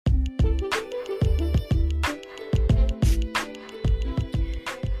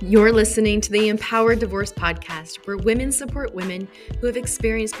You're listening to the Empowered Divorce Podcast, where women support women who have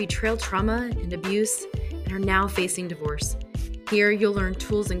experienced betrayal trauma and abuse and are now facing divorce. Here, you'll learn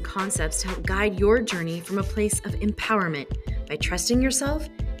tools and concepts to help guide your journey from a place of empowerment by trusting yourself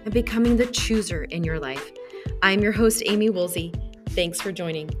and becoming the chooser in your life. I'm your host, Amy Woolsey. Thanks for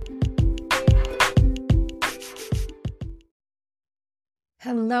joining.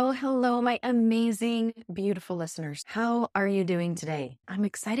 Hello, my amazing, beautiful listeners. How are you doing today? I'm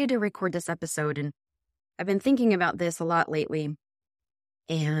excited to record this episode, and I've been thinking about this a lot lately.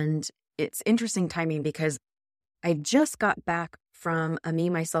 And it's interesting timing because I just got back from a me,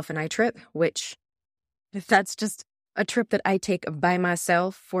 myself, and I trip, which that's just a trip that I take by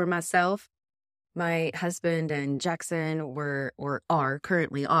myself for myself. My husband and Jackson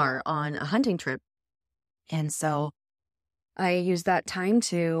currently are on a hunting trip. And so I use that time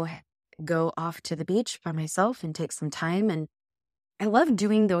to go off to the beach by myself and take some time. And I love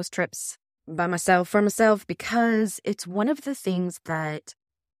doing those trips by myself, for myself, because it's one of the things that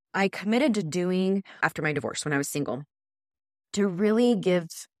I committed to doing after my divorce when I was single, to really give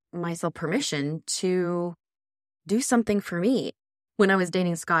myself permission to do something for me. When I was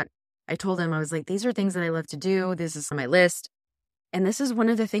dating Scott, I told him, I was like, these are things that I love to do. This is on my list. And this is one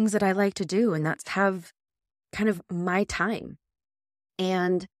of the things that I like to do. And that's have kind of my time.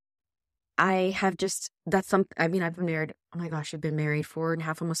 And I've been married, oh my gosh, I've been married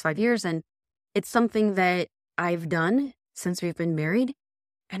 4.5, almost 5 years. And it's something that I've done since we've been married.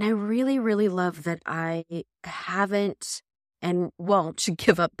 And I really, really love that I haven't and won't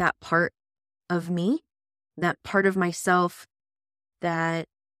give up that part of me, that part of myself that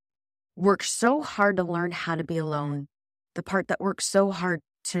works so hard to learn how to be alone, the part that works so hard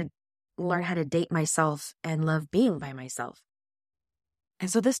to learn how to date myself and love being by myself. And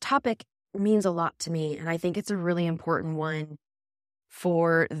so this topic means a lot to me, and I think it's a really important one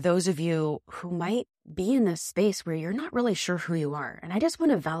for those of you who might be in this space where you're not really sure who you are. And I just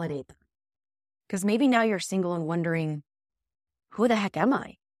want to validate that. Because maybe now you're single and wondering, who the heck am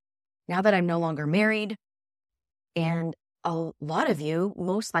I? Now that I'm no longer married, and a lot of you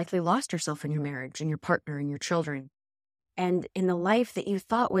most likely lost yourself in your marriage and your partner and your children, and in the life that you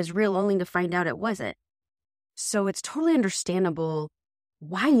thought was real, only to find out it wasn't. So it's totally understandable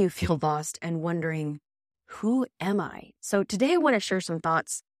why you feel lost and wondering, who am I? So today I want to share some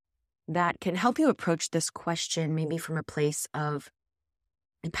thoughts that can help you approach this question maybe from a place of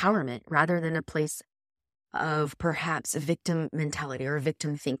empowerment rather than a place of perhaps a victim mentality or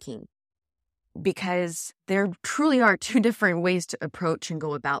victim thinking. Because there truly are two different ways to approach and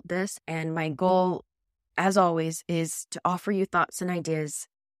go about this. And my goal, as always, is to offer you thoughts and ideas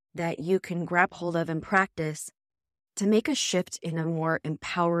that you can grab hold of and practice to make a shift in a more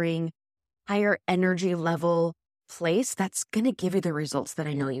empowering, higher energy level place that's going to give you the results that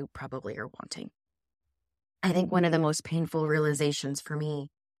I know you probably are wanting. I think one of the most painful realizations for me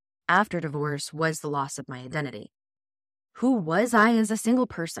after divorce was the loss of my identity. Who was I as a single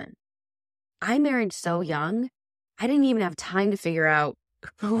person? I married so young, I didn't even have time to figure out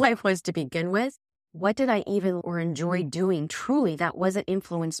who I was to begin with. What did I even or enjoy doing truly that wasn't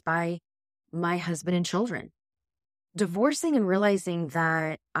influenced by my husband and children? Divorcing and realizing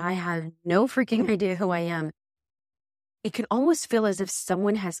that I have no freaking idea who I am, it can almost feel as if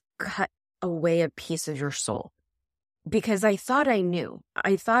someone has cut away a piece of your soul. Because I thought I knew.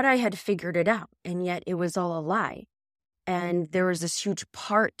 I thought I had figured it out, and yet it was all a lie. And there was this huge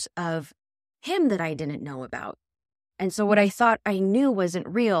part of him that I didn't know about. And so what I thought I knew wasn't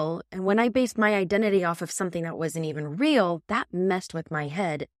real. And when I based my identity off of something that wasn't even real, that messed with my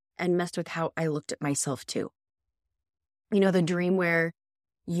head and messed with how I looked at myself too. You know, the dream where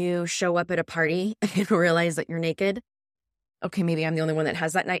you show up at a party and realize that you're naked. Okay, maybe I'm the only one that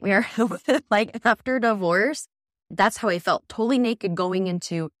has that nightmare. Like after divorce, that's how I felt. Totally naked going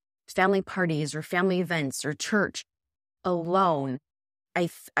into family parties or family events or church alone.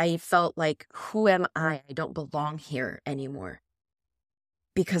 I felt like, who am I? I don't belong here anymore.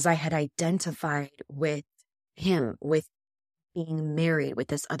 Because I had identified with him, with being married with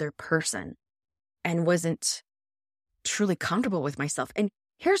this other person, and wasn't truly comfortable with myself. And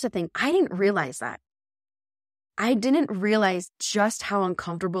here's the thing, I didn't realize that. I didn't realize just how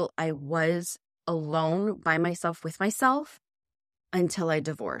uncomfortable I was alone by myself with myself until I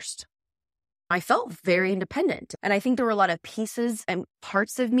divorced. I felt very independent. And I think there were a lot of pieces and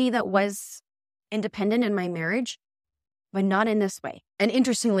parts of me that was independent in my marriage, but not in this way. And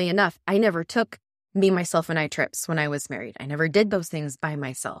interestingly enough, I never took me, myself, and I trips when I was married. I never did those things by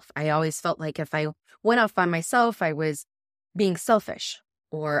myself. I always felt like if I went off by myself, I was being selfish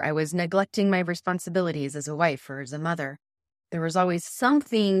or I was neglecting my responsibilities as a wife or as a mother. There was always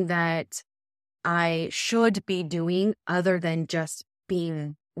something that I should be doing other than just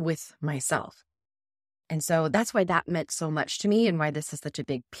being with myself. And so that's why that meant so much to me, and why this is such a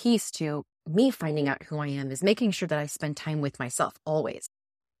big piece to me finding out who I am, is making sure that I spend time with myself always.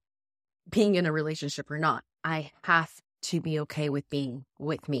 Being in a relationship or not, I have to be okay with being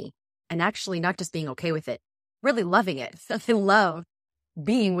with me. And actually not just being okay with it, really loving it. I love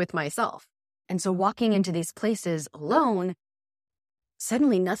being with myself. And so walking into these places alone,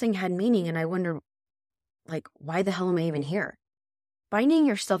 suddenly nothing had meaning. And I wonder, like, why the hell am I even here? Finding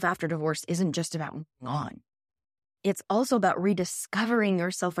yourself after divorce isn't just about moving on. It's also about rediscovering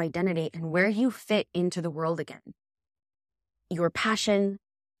your self-identity and where you fit into the world again. Your passion,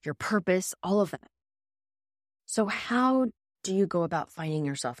 your purpose, all of that. So how do you go about finding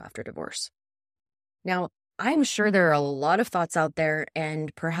yourself after divorce? Now, I'm sure there are a lot of thoughts out there,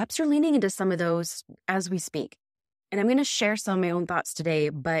 and perhaps you're leaning into some of those as we speak. And I'm going to share some of my own thoughts today,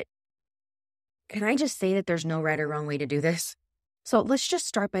 but can I just say that there's no right or wrong way to do this? So let's just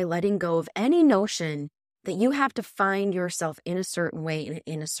start by letting go of any notion that you have to find yourself in a certain way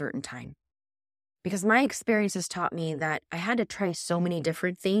in a certain time. Because my experience has taught me that I had to try so many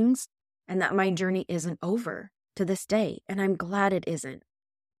different things, and that my journey isn't over to this day. And I'm glad it isn't.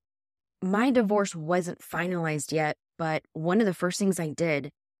 My divorce wasn't finalized yet, but one of the first things I did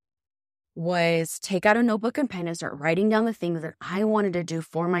was take out a notebook and pen and start writing down the things that I wanted to do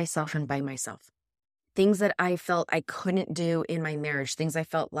for myself and by myself. Things that I felt I couldn't do in my marriage, things I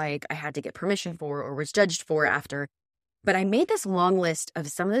felt like I had to get permission for or was judged for after. But I made this long list of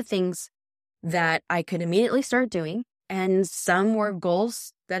some of the things that I could immediately start doing, and some were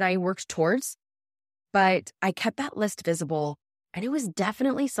goals that I worked towards. But I kept that list visible, and it was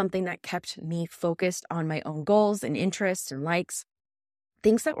definitely something that kept me focused on my own goals and interests and likes,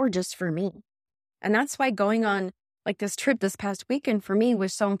 things that were just for me. And that's why going on like this trip this past weekend for me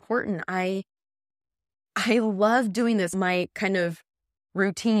was so important. I love doing this. My kind of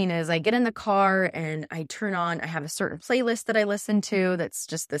routine is I get in the car and I have a certain playlist that I listen to that's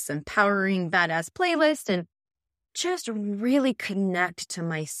just this empowering, badass playlist, and just really connect to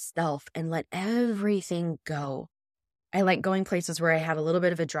myself and let everything go. I like going places where I have a little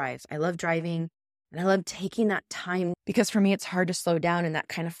bit of a drive. I love driving, and I love taking that time, because for me, it's hard to slow down, and that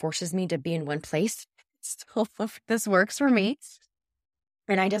kind of forces me to be in one place. So this works for me.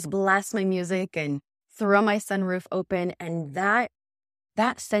 And I just blast my music and throw my sunroof open, and that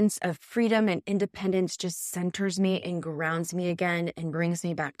sense of freedom and independence just centers me and grounds me again and brings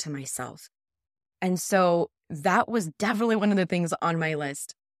me back to myself. And so that was definitely one of the things on my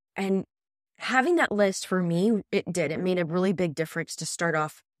list. And having that list for me, it made a really big difference to start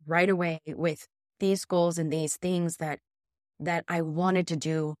off right away with these goals and these things that I wanted to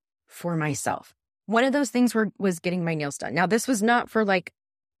do for myself. One of those things was getting my nails done. Now, this was not for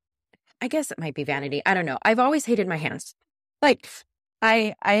I guess it might be vanity. I don't know. I've always hated my hands.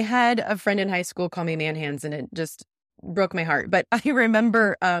 I had a friend in high school call me man hands, and it just broke my heart. But I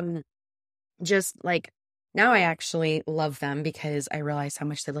remember now I actually love them because I realize how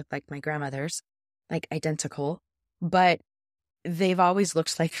much they look like my grandmother's, like identical. But they've always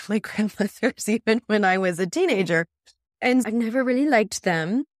looked like my grandmother's even when I was a teenager. And I've never really liked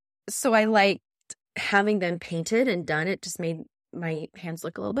them. So I liked having them painted and done. It just made my hands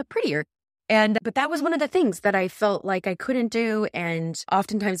look a little bit prettier. But that was one of the things that I felt like I couldn't do, and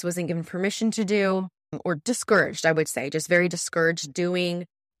oftentimes wasn't given permission to do, or discouraged, I would say, just very discouraged doing.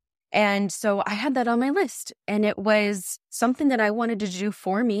 And so I had that on my list, and it was something that I wanted to do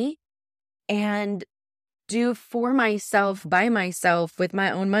for me and do for myself, by myself, with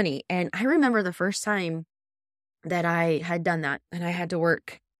my own money. And I remember the first time that I had done that, and I had to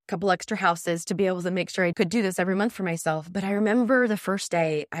work couple extra houses to be able to make sure I could do this every month for myself. But I remember the first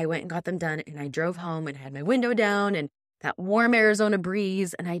day I went and got them done, and I drove home and had my window down and that warm Arizona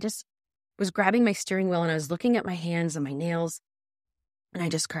breeze. And I just was grabbing my steering wheel, and I was looking at my hands and my nails, and I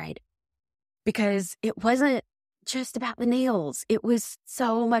just cried, because it wasn't just about the nails. It was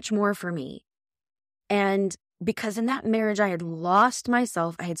so much more for me. And because in that marriage, I had lost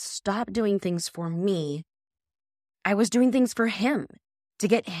myself. I had stopped doing things for me. I was doing things for him, to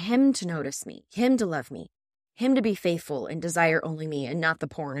get him to notice me, him to love me, him to be faithful and desire only me and not the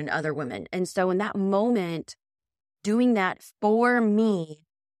porn and other women. And so in that moment, doing that for me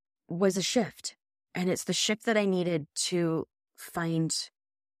was a shift. And it's the shift that I needed to find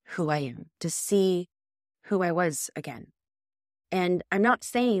who I am, to see who I was again. And I'm not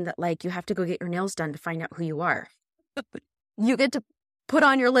saying that you have to go get your nails done to find out who you are. You get to put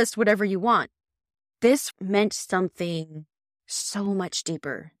on your list whatever you want. This meant something so much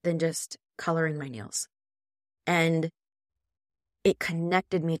deeper than just coloring my nails. And it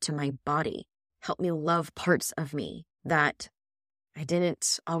connected me to my body, helped me love parts of me that I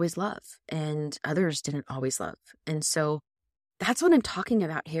didn't always love and others didn't always love. And so that's what I'm talking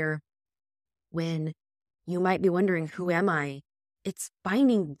about here. When you might be wondering, who am I? It's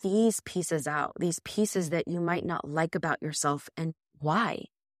finding these pieces out, these pieces that you might not like about yourself, and why.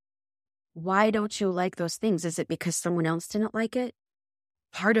 Why don't you like those things? Is it because someone else didn't like it?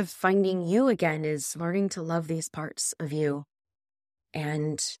 Part of finding you again is learning to love these parts of you.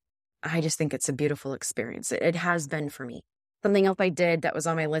 And I just think it's a beautiful experience. It has been for me. Something else I did that was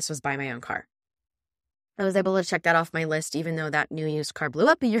on my list was buy my own car. I was able to check that off my list, even though that new used car blew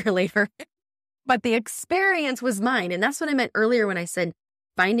up a year later. But the experience was mine. And that's what I meant earlier when I said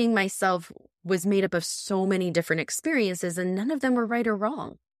finding myself was made up of so many different experiences, and none of them were right or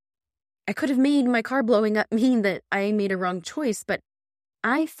wrong. I could have made my car blowing up mean that I made a wrong choice, but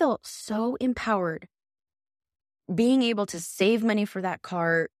I felt so empowered being able to save money for that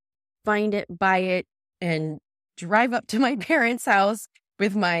car, find it, buy it, and drive up to my parents' house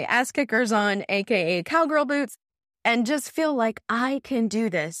with my ass kickers on, aka cowgirl boots, and just feel like I can do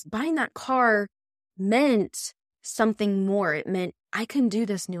this. Buying that car meant something more. It meant I can do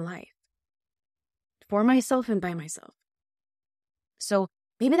this new life for myself and by myself. So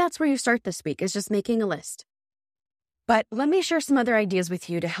maybe that's where you start this week, is just making a list. But let me share some other ideas with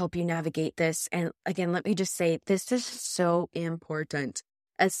you to help you navigate this. And again, let me just say, this is so important,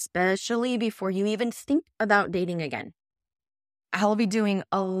 especially before you even think about dating again. I'll be doing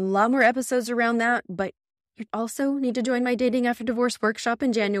a lot more episodes around that, but you also need to join my Dating After Divorce workshop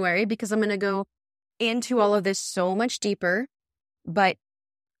in January, because I'm going to go into all of this so much deeper. But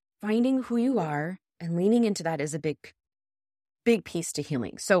finding who you are and leaning into that is a big piece to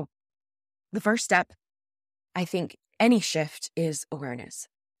healing. So the first step, I think, any shift is awareness.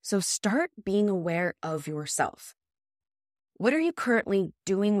 So start being aware of yourself. What are you currently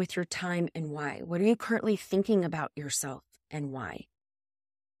doing with your time and why? What are you currently thinking about yourself and why?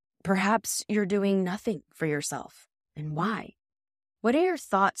 Perhaps you're doing nothing for yourself, and why? What are your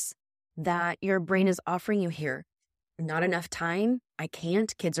thoughts that your brain is offering you here? Not enough time. I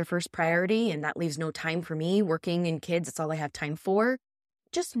can't. Kids are first priority, and that leaves no time for me. Working and kids, it's all I have time for.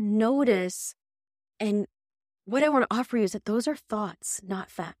 Just notice. And what I want to offer you is that those are thoughts,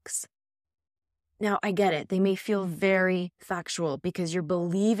 not facts. Now, I get it. They may feel very factual because you're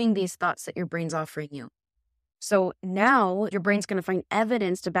believing these thoughts that your brain's offering you. So now your brain's going to find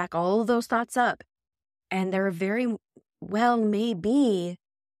evidence to back all of those thoughts up. And there very well may be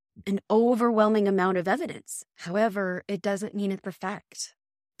an overwhelming amount of evidence. However, it doesn't mean it's a fact.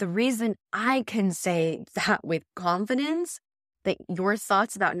 The reason I can say that with confidence, that your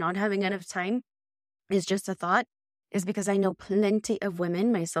thoughts about not having enough time is just a thought, is because I know plenty of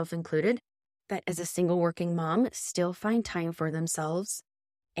women, myself included, that as a single working mom still find time for themselves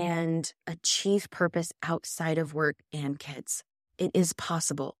and achieve purpose outside of work and kids. It is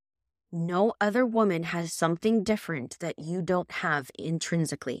possible. No other woman has something different that you don't have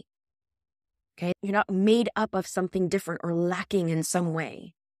intrinsically. Okay? You're not made up of something different or lacking in some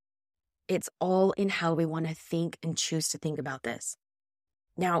way. It's all in how we want to think and choose to think about this.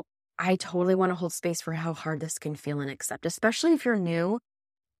 Now, I totally want to hold space for how hard this can feel and accept, especially if you're new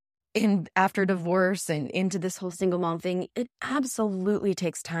after divorce and into this whole single mom thing. It absolutely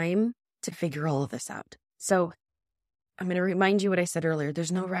takes time to figure all of this out. So I'm going to remind you what I said earlier.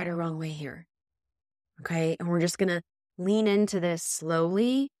 There's no right or wrong way here. Okay. And we're just going to lean into this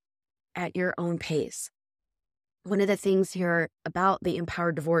slowly at your own pace. One of the things here about the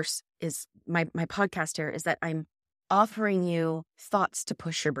Empowered Divorce is my podcast here is that I'm offering you thoughts to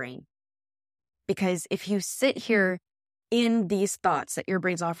push your brain. Because if you sit here in these thoughts that your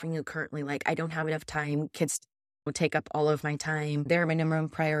brain's offering you currently, like, I don't have enough time, kids will take up all of my time, they're my number one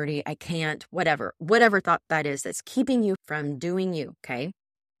priority, I can't, whatever thought that is that's keeping you from doing you, okay?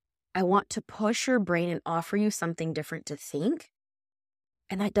 I want to push your brain and offer you something different to think.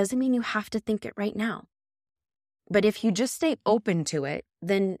 And that doesn't mean you have to think it right now. But if you just stay open to it,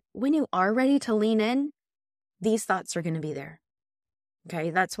 then when you are ready to lean in, these thoughts are going to be there. Okay,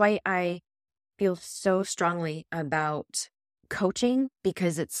 that's why I feel so strongly about coaching,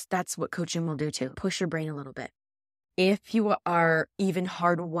 because that's what coaching will do too. Push your brain a little bit. If you are even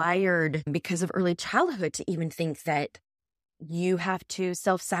hardwired because of early childhood to even think that you have to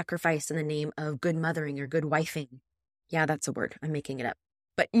self-sacrifice in the name of good mothering or good wifing. Yeah, that's a word. I'm making it up.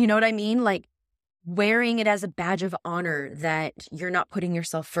 But you know what I mean? Like wearing it as a badge of honor that you're not putting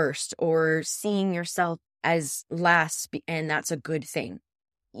yourself first or seeing yourself as last, and that's a good thing.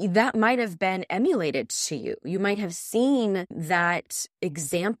 That might have been emulated to you. You might have seen that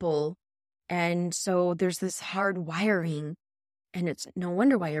example. And so there's this hard wiring And it's no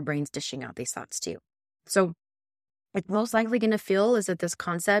wonder why your brain's dishing out these thoughts to you. So it's most likely going to feel as if this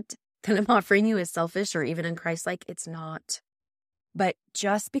concept that I'm offering you is selfish or even unchristlike. It's not. But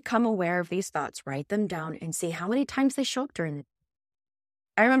just become aware of these thoughts, write them down, and see how many times they show up during the day.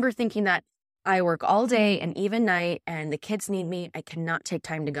 I remember thinking that I work all day and even night, and the kids need me. I cannot take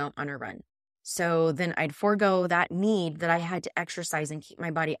time to go on a run. So then I'd forego that need that I had to exercise and keep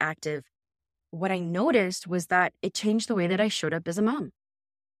my body active. What I noticed was that it changed the way that I showed up as a mom.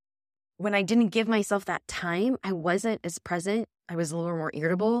 When I didn't give myself that time, I wasn't as present. I was a little more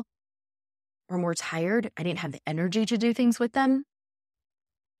irritable or more tired. I didn't have the energy to do things with them.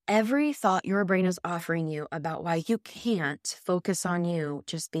 Every thought your brain is offering you about why you can't focus on you,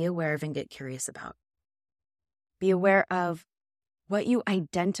 just be aware of and get curious about. Be aware of what you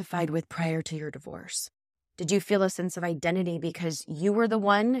identified with prior to your divorce. Did you feel a sense of identity because you were the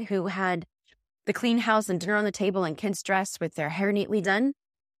one who had the clean house and dinner on the table and kids dressed with their hair neatly done?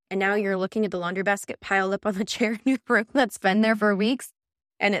 And now you're looking at the laundry basket piled up on the chair in your room that's been there for weeks,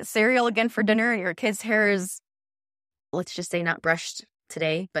 and it's cereal again for dinner, and your kid's hair is, let's just say, not brushed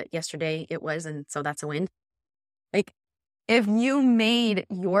today, but yesterday it was, and so that's a win. Like, if you made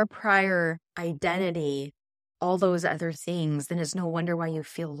your prior identity all those other things, then it's no wonder why you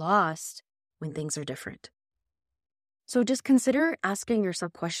feel lost when things are different. So just consider asking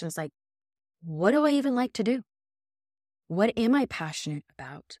yourself questions like, what do I even like to do? What am I passionate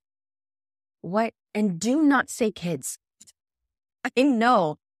about? And do not say kids. I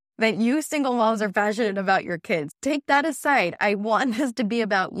know that you single moms are passionate about your kids. Take that aside. I want this to be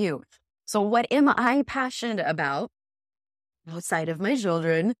about you. So what am I passionate about outside of my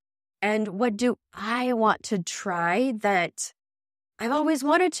children? And what do I want to try that I've always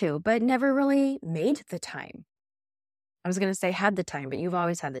wanted to, but never really made the time? I was going to say had the time, but you've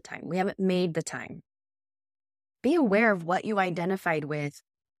always had the time. We haven't made the time. Be aware of what you identified with,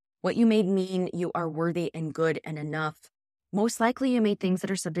 what you made mean you are worthy and good and enough. Most likely you made things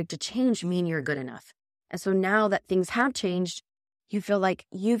that are subject to change mean you're good enough. And so now that things have changed, you feel like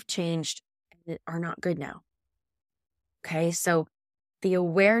you've changed and are not good now. Okay, so the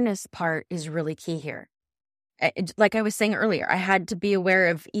awareness part is really key here. Like I was saying earlier, I had to be aware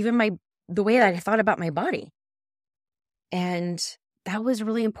of even the way that I thought about my body. And that was a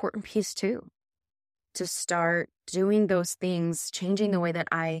really important piece too, to start doing those things, changing the way that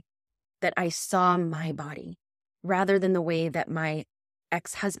I saw my body rather than the way that my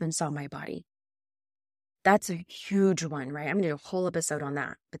ex-husband saw my body. That's a huge one, right? I'm going to do a whole episode on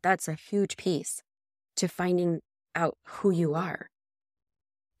that, but that's a huge piece to finding out who you are.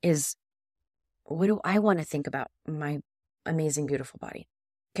 Is what do I want to think about my amazing, beautiful body?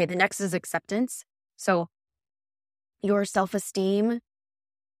 Okay, the next is acceptance. So your self-esteem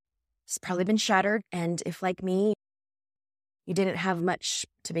has probably been shattered. And if, like me, you didn't have much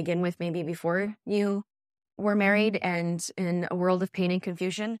to begin with, maybe before you were married and in a world of pain and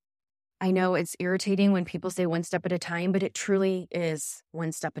confusion, I know it's irritating when people say one step at a time, but it truly is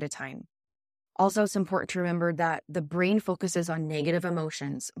one step at a time. Also, it's important to remember that the brain focuses on negative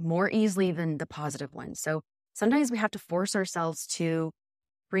emotions more easily than the positive ones. So sometimes we have to force ourselves to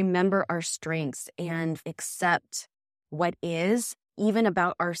remember our strengths and accept what is, even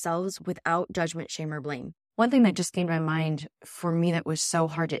about ourselves, without judgment, shame, or blame. One thing that just came to my mind for me that was so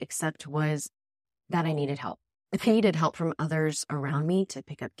hard to accept was that I needed help. I needed help from others around me to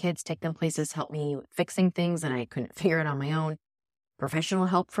pick up kids, take them places, help me with fixing things, and I couldn't figure it on my own. Professional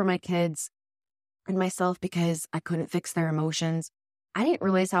help for my kids and myself because I couldn't fix their emotions. I didn't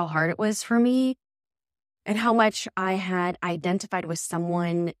realize how hard it was for me and how much I had identified with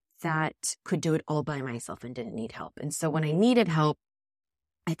someone that could do it all by myself and didn't need help. And so when I needed help,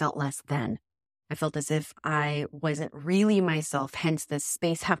 I felt less than. I felt as if I wasn't really myself, hence this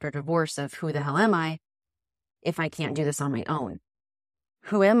space after divorce of who the hell am I if I can't do this on my own?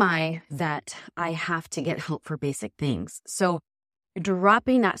 Who am I that I have to get help for basic things? So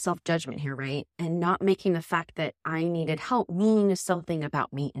dropping that self-judgment here, right? And not making the fact that I needed help mean something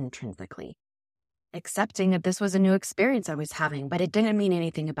about me intrinsically. Accepting that this was a new experience I was having, but it didn't mean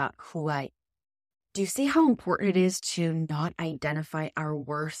anything about who I. Do you see how important it is to not identify our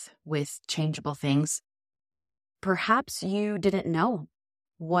worth with changeable things? Perhaps you didn't know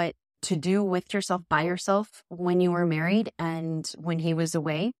what to do with yourself by yourself when you were married and when he was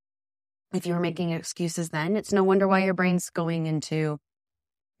away. If you were making excuses then, it's no wonder why your brain's going into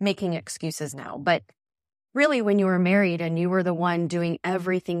making excuses now. But really, when you were married and you were the one doing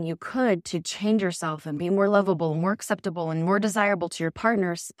everything you could to change yourself and be more lovable, more acceptable, and more desirable to your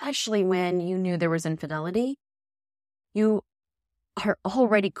partner, especially when you knew there was infidelity, you are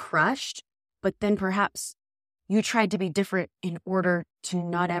already crushed, but then perhaps You tried to be different in order to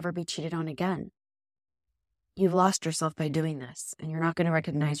not ever be cheated on again. You've lost yourself by doing this, and you're not going to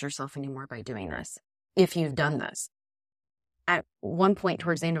recognize yourself anymore by doing this if you've done this. At one point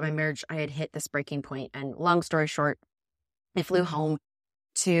towards the end of my marriage, I had hit this breaking point, and long story short, I flew home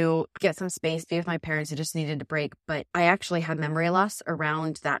to get some space, be with my parents. I just needed a break, but I actually had memory loss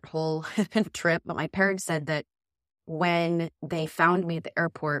around that whole trip. But my parents said that when they found me at the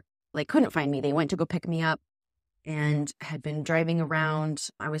airport, they couldn't find me. They went to go pick me up and had been driving around.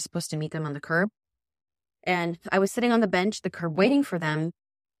 I was supposed to meet them on the curb. And I was sitting on the bench, the curb, waiting for them,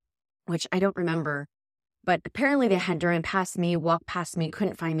 which I don't remember. But apparently they had driven past me, walked past me,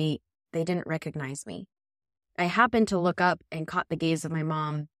 couldn't find me. They didn't recognize me. I happened to look up and caught the gaze of my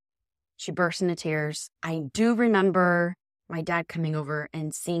mom. She burst into tears. I do remember my dad coming over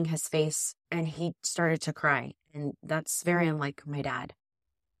and seeing his face, and he started to cry. And that's very unlike my dad.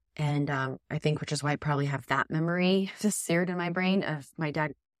 And I think, which is why I probably have that memory just seared in my brain of my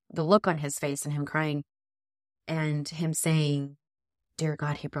dad, the look on his face and him crying and him saying, "Dear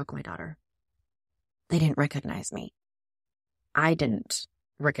God, he broke my daughter. They didn't recognize me. I didn't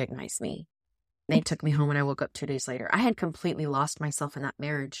recognize me." They took me home and I woke up 2 days later. I had completely lost myself in that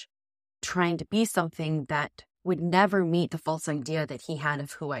marriage, trying to be something that would never meet the false idea that he had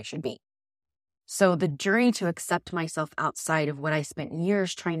of who I should be. So the journey to accept myself outside of what I spent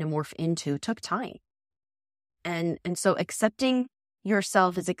years trying to morph into took time. And so accepting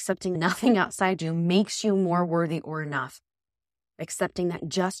yourself is accepting nothing outside you makes you more worthy or enough. Accepting that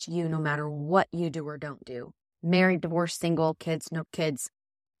just you, no matter what you do or don't do, married, divorced, single, kids, no kids,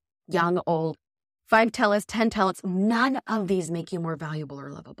 young, old, 5 talents, 10 talents, none of these make you more valuable or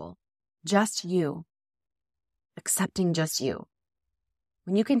lovable. Just you. Accepting just you.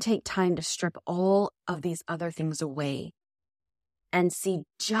 When you can take time to strip all of these other things away and see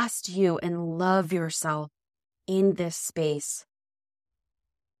just you and love yourself in this space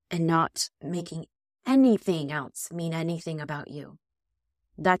and not making anything else mean anything about you,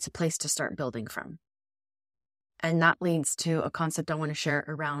 that's a place to start building from. And that leads to a concept I want to share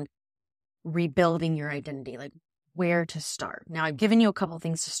around rebuilding your identity, like where to start. Now, I've given you a couple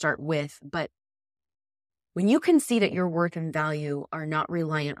things to start with, but when you can see that your worth and value are not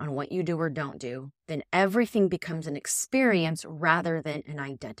reliant on what you do or don't do, then everything becomes an experience rather than an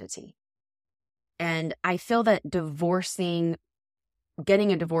identity. And I feel that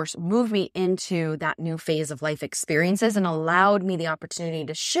getting a divorce moved me into that new phase of life experiences and allowed me the opportunity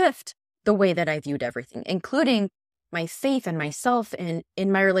to shift the way that I viewed everything, including my faith in myself and in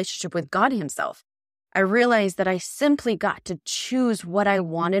my relationship with God himself. I realized that I simply got to choose what I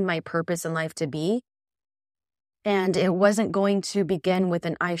wanted my purpose in life to be. And it wasn't going to begin with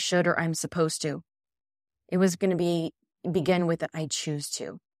an I should or I'm supposed to. It was going to begin with an I choose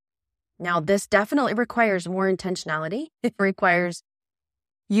to. Now, this definitely requires more intentionality. It requires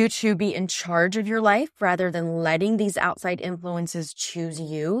you to be in charge of your life rather than letting these outside influences choose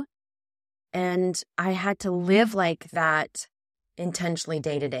you. And I had to live like that intentionally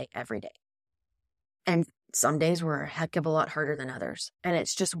day to day, every day. And some days were a heck of a lot harder than others. And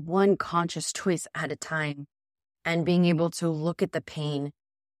it's just one conscious choice at a time. And being able to look at the pain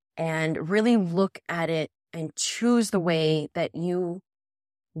and really look at it and choose the way that you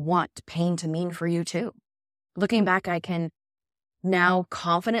want pain to mean for you too. Looking back, I can now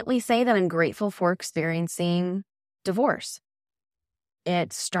confidently say that I'm grateful for experiencing divorce.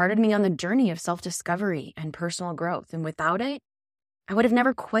 It started me on the journey of self-discovery and personal growth. And without it, I would have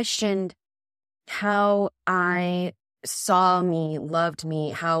never questioned how I saw me, loved me,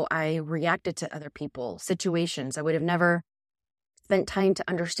 how I reacted to other people, situations. I would have never spent time to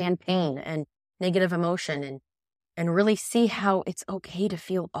understand pain and negative emotion and really see how it's okay to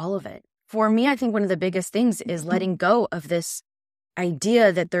feel all of it. For me, I think one of the biggest things is letting go of this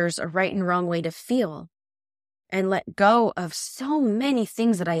idea that there's a right and wrong way to feel, and let go of so many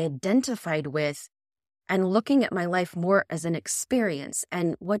things that I identified with and looking at my life more as an experience.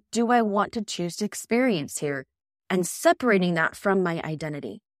 And what do I want to choose to experience here? And separating that from my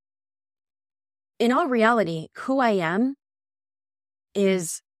identity. In all reality, who I am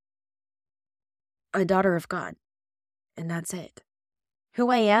is a daughter of God. And that's it. Who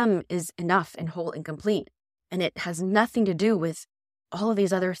I am is enough and whole and complete. And it has nothing to do with all of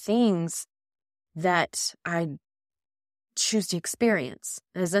these other things that I choose to experience.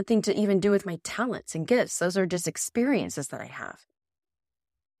 It has nothing to even do with my talents and gifts. Those are just experiences that I have.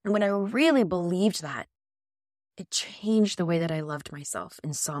 And when I really believed that, it changed the way that I loved myself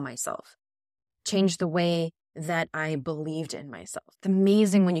and saw myself. Changed the way that I believed in myself. It's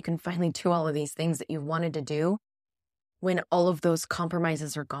amazing when you can finally do all of these things that you wanted to do when all of those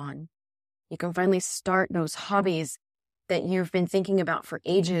compromises are gone. You can finally start those hobbies that you've been thinking about for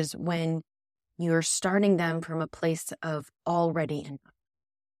ages when you're starting them from a place of already enough.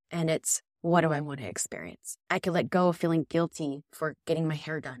 And it's, what do I want to experience? I could let go of feeling guilty for getting my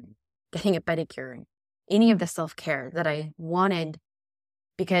hair done, getting a pedicure, and any of the self-care that I wanted,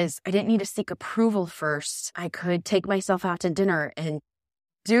 because I didn't need to seek approval first. I could take myself out to dinner and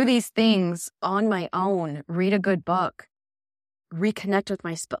do these things on my own, read a good book, reconnect with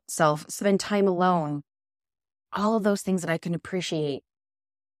myself, spend time alone, all of those things that I can appreciate.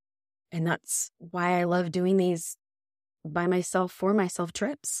 And that's why I love doing these by myself, for myself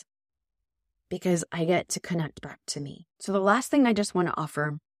trips, because I get to connect back to me. So the last thing I just want to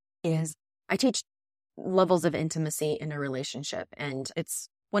offer is I teach levels of intimacy in a relationship. And it's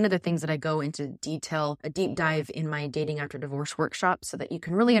one of the things that I go into detail, a deep dive in my Dating After Divorce workshop, so that you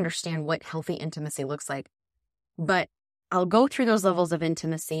can really understand what healthy intimacy looks like. But I'll go through those levels of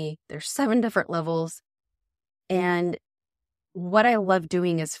intimacy. There's 7 different levels. And what I love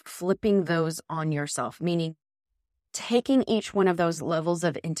doing is flipping those on yourself, meaning taking each one of those levels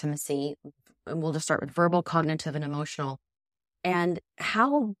of intimacy, and we'll just start with verbal, cognitive, and emotional, and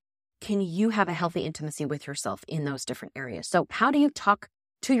how can you have a healthy intimacy with yourself in those different areas? So how do you talk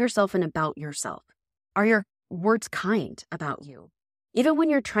to yourself and about yourself? Are your words kind about you? Even when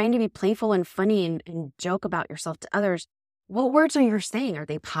you're trying to be playful and funny and joke about yourself to others, what words are you saying? Are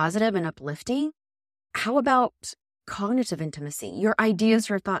they positive and uplifting? How about cognitive intimacy? Your ideas,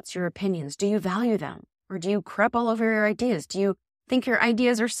 your thoughts, your opinions. Do you value them? Or do you crap all over your ideas? Do you think your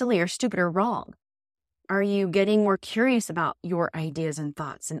ideas are silly or stupid or wrong? Are you getting more curious about your ideas and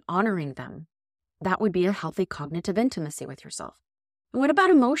thoughts and honoring them? That would be a healthy cognitive intimacy with yourself. And what about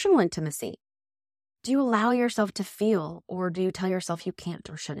emotional intimacy? Do you allow yourself to feel, or do you tell yourself you can't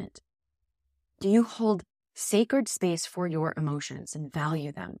or shouldn't? Do you hold sacred space for your emotions and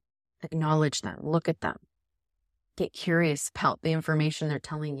value them, acknowledge them, look at them, get curious about the information they're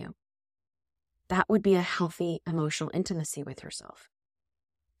telling you? That would be a healthy emotional intimacy with yourself.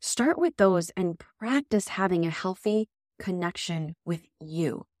 Start with those and practice having a healthy connection with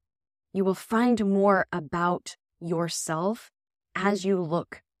you. You will find more about yourself as you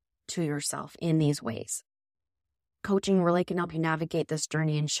look to yourself in these ways. Coaching really can help you navigate this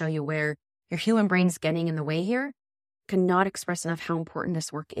journey and show you where your human brain's getting in the way here. Cannot express enough how important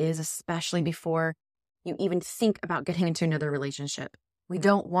this work is, especially before you even think about getting into another relationship. We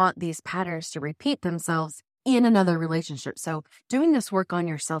don't want these patterns to repeat themselves in another relationship. So doing this work on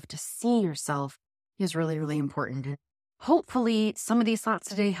yourself to see yourself is really, really important. And hopefully some of these thoughts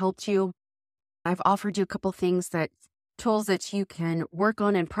today helped you. I've offered you a couple tools that you can work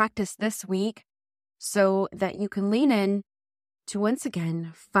on and practice this week so that you can lean in to, once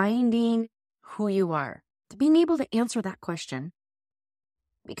again, finding who you are, to being able to answer that question.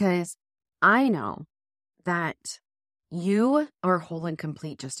 Because I know that you are whole and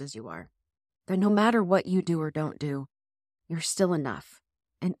complete just as you are. That no matter what you do or don't do, you're still enough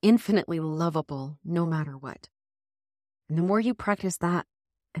and infinitely lovable no matter what. And the more you practice that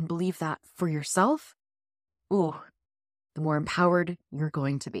and believe that for yourself, the more empowered you're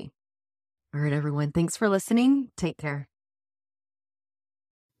going to be. All right, everyone. Thanks for listening. Take care.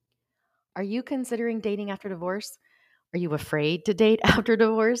 Are you considering dating after divorce? Are you afraid to date after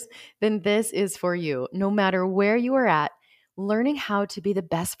divorce? Then this is for you. No matter where you are at, learning how to be the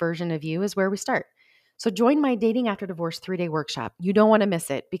best version of you is where we start. So join my Dating After Divorce 3-day workshop. You don't want to miss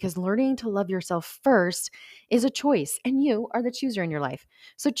it, because learning to love yourself first is a choice, and you are the chooser in your life.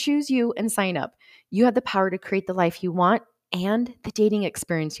 So choose you and sign up. You have the power to create the life you want and the dating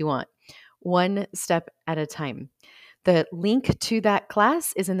experience you want, one step at a time. The link to that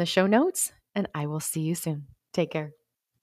class is in the show notes, and I will see you soon. Take care.